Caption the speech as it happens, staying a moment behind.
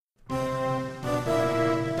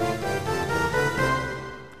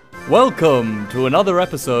Welcome to another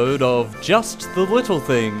episode of Just the Little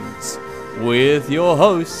Things with your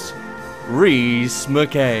host, Reese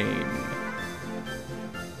McCain.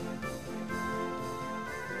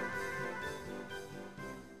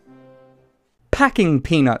 Packing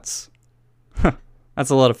peanuts. That's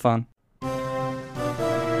a lot of fun.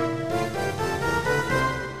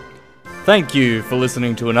 Thank you for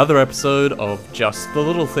listening to another episode of Just the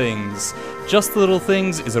Little Things. Just the Little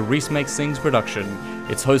Things is a Reese Makes Things production.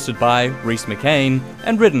 It's hosted by Reese McCain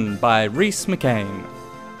and written by Reese McCain.